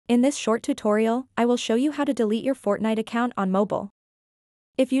In this short tutorial, I will show you how to delete your Fortnite account on mobile.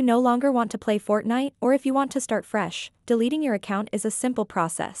 If you no longer want to play Fortnite or if you want to start fresh, deleting your account is a simple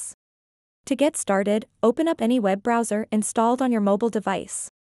process. To get started, open up any web browser installed on your mobile device.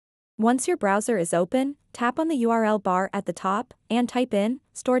 Once your browser is open, tap on the URL bar at the top and type in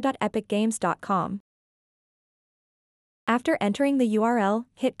store.epicgames.com. After entering the URL,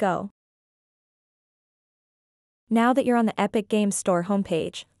 hit go. Now that you're on the Epic Games Store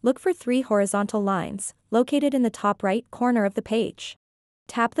homepage, look for 3 horizontal lines, located in the top right corner of the page.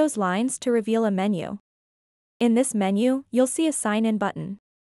 Tap those lines to reveal a menu. In this menu, you'll see a Sign In button.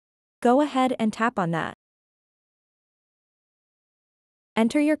 Go ahead and tap on that.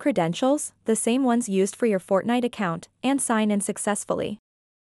 Enter your credentials, the same ones used for your Fortnite account, and sign in successfully.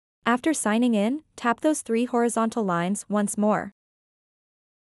 After signing in, tap those 3 horizontal lines once more.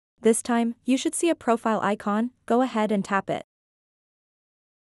 This time, you should see a profile icon, go ahead and tap it.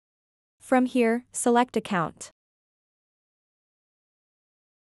 From here, select Account.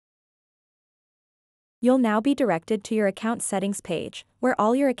 You'll now be directed to your account settings page, where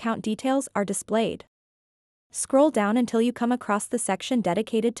all your account details are displayed. Scroll down until you come across the section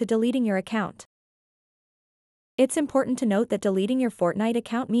dedicated to deleting your account. It's important to note that deleting your Fortnite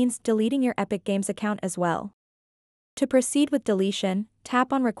account means deleting your Epic Games account as well. To proceed with deletion,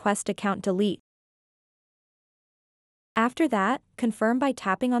 tap on Request Account Delete. After that, confirm by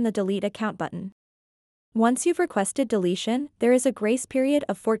tapping on the Delete Account button. Once you've requested deletion, there is a grace period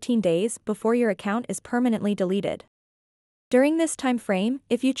of 14 days before your account is permanently deleted. During this time frame,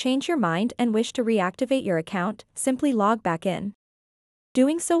 if you change your mind and wish to reactivate your account, simply log back in.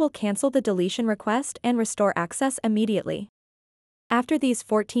 Doing so will cancel the deletion request and restore access immediately. After these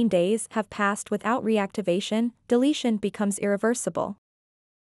 14 days have passed without reactivation, deletion becomes irreversible.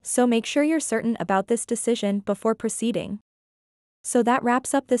 So make sure you're certain about this decision before proceeding. So that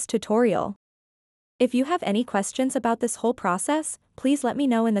wraps up this tutorial. If you have any questions about this whole process, please let me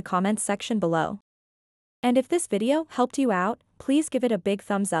know in the comments section below. And if this video helped you out, please give it a big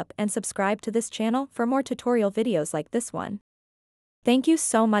thumbs up and subscribe to this channel for more tutorial videos like this one. Thank you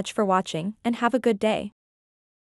so much for watching and have a good day.